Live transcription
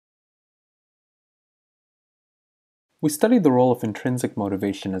We studied the role of intrinsic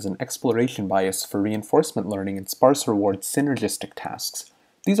motivation as an exploration bias for reinforcement learning in sparse reward synergistic tasks.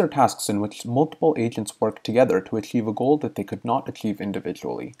 These are tasks in which multiple agents work together to achieve a goal that they could not achieve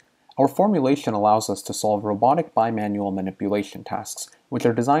individually. Our formulation allows us to solve robotic bimanual manipulation tasks, which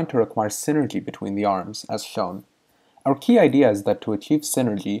are designed to require synergy between the arms, as shown. Our key idea is that to achieve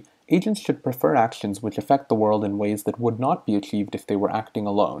synergy, agents should prefer actions which affect the world in ways that would not be achieved if they were acting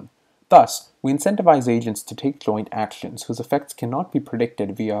alone. Thus, we incentivize agents to take joint actions whose effects cannot be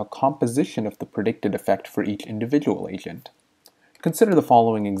predicted via a composition of the predicted effect for each individual agent. Consider the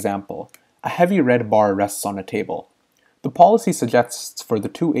following example. A heavy red bar rests on a table. The policy suggests for the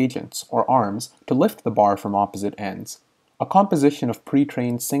two agents, or arms, to lift the bar from opposite ends. A composition of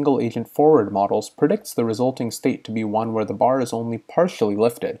pre-trained single-agent forward models predicts the resulting state to be one where the bar is only partially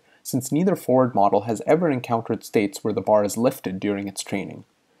lifted, since neither forward model has ever encountered states where the bar is lifted during its training.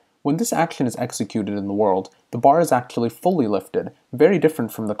 When this action is executed in the world, the bar is actually fully lifted, very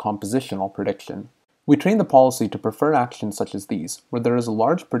different from the compositional prediction. We train the policy to prefer actions such as these, where there is a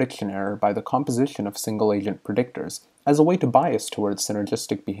large prediction error by the composition of single-agent predictors, as a way to bias towards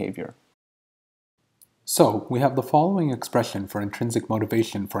synergistic behavior. So, we have the following expression for intrinsic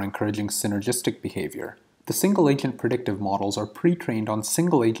motivation for encouraging synergistic behavior. The single-agent predictive models are pre-trained on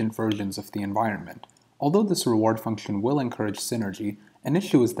single-agent versions of the environment. Although this reward function will encourage synergy, an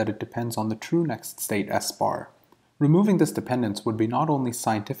issue is that it depends on the true next state S bar. Removing this dependence would be not only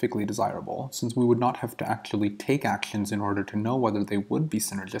scientifically desirable, since we would not have to actually take actions in order to know whether they would be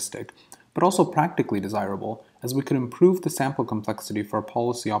synergistic, but also practically desirable, as we could improve the sample complexity for a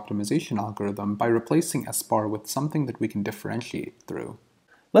policy optimization algorithm by replacing S bar with something that we can differentiate through.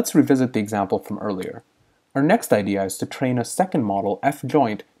 Let's revisit the example from earlier. Our next idea is to train a second model,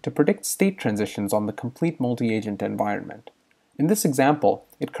 F-joint, to predict state transitions on the complete multi-agent environment. In this example,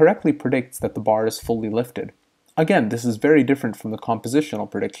 it correctly predicts that the bar is fully lifted. Again, this is very different from the compositional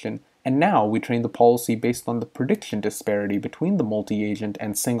prediction, and now we train the policy based on the prediction disparity between the multi-agent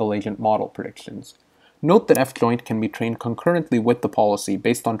and single-agent model predictions. Note that F-joint can be trained concurrently with the policy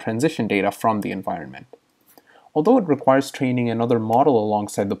based on transition data from the environment. Although it requires training another model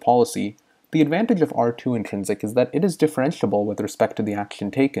alongside the policy, the advantage of R2 intrinsic is that it is differentiable with respect to the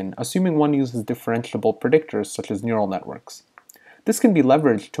action taken, assuming one uses differentiable predictors such as neural networks. This can be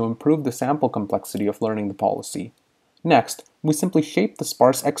leveraged to improve the sample complexity of learning the policy. Next, we simply shape the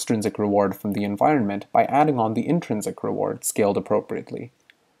sparse extrinsic reward from the environment by adding on the intrinsic reward, scaled appropriately.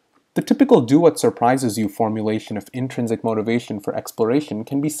 The typical do what surprises you formulation of intrinsic motivation for exploration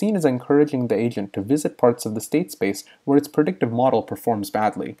can be seen as encouraging the agent to visit parts of the state space where its predictive model performs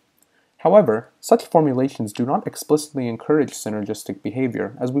badly. However, such formulations do not explicitly encourage synergistic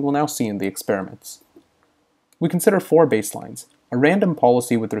behavior, as we will now see in the experiments. We consider four baselines: a random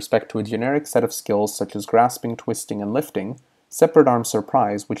policy with respect to a generic set of skills such as grasping, twisting, and lifting, separate arm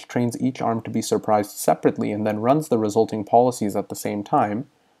surprise, which trains each arm to be surprised separately and then runs the resulting policies at the same time,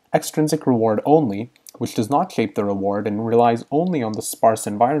 extrinsic reward only, which does not shape the reward and relies only on the sparse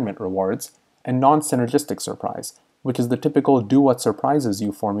environment rewards, and non-synergistic surprise, which is the typical do what surprises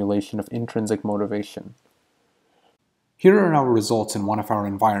you formulation of intrinsic motivation. Here are our results in one of our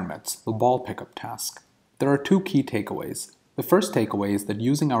environments, the ball pickup task. There are two key takeaways. The first takeaway is that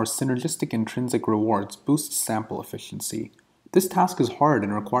using our synergistic intrinsic rewards boosts sample efficiency. This task is hard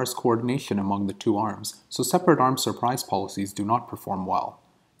and requires coordination among the two arms, so separate arm surprise policies do not perform well.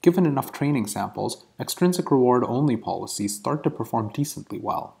 Given enough training samples, extrinsic reward only policies start to perform decently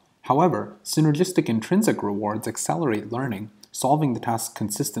well. However, synergistic intrinsic rewards accelerate learning, solving the task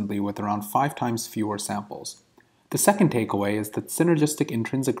consistently with around 5 times fewer samples. The second takeaway is that synergistic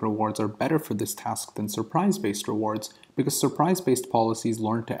intrinsic rewards are better for this task than surprise-based rewards because surprise-based policies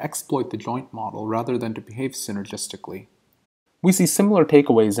learn to exploit the joint model rather than to behave synergistically. We see similar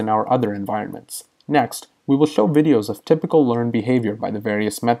takeaways in our other environments. Next, we will show videos of typical learned behavior by the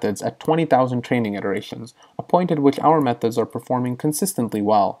various methods at 20,000 training iterations, a point at which our methods are performing consistently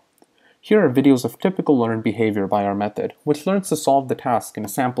well. Here are videos of typical learned behavior by our method, which learns to solve the task in a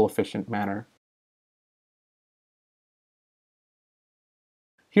sample-efficient manner.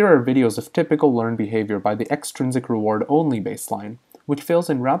 Here are videos of typical learned behavior by the extrinsic reward only baseline, which fails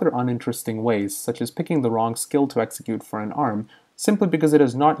in rather uninteresting ways, such as picking the wrong skill to execute for an arm, simply because it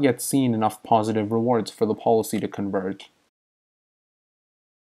has not yet seen enough positive rewards for the policy to converge.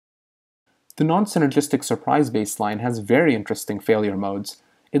 The non-synergistic surprise baseline has very interesting failure modes.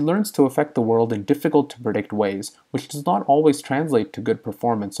 It learns to affect the world in difficult-to-predict ways, which does not always translate to good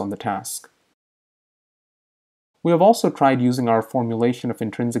performance on the task. We have also tried using our formulation of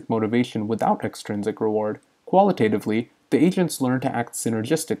intrinsic motivation without extrinsic reward. Qualitatively, The agents learn to act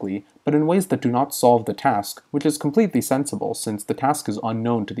synergistically, but in ways that do not solve the task, which is completely sensible since the task is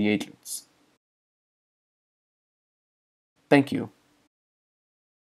unknown to the agents. Thank you.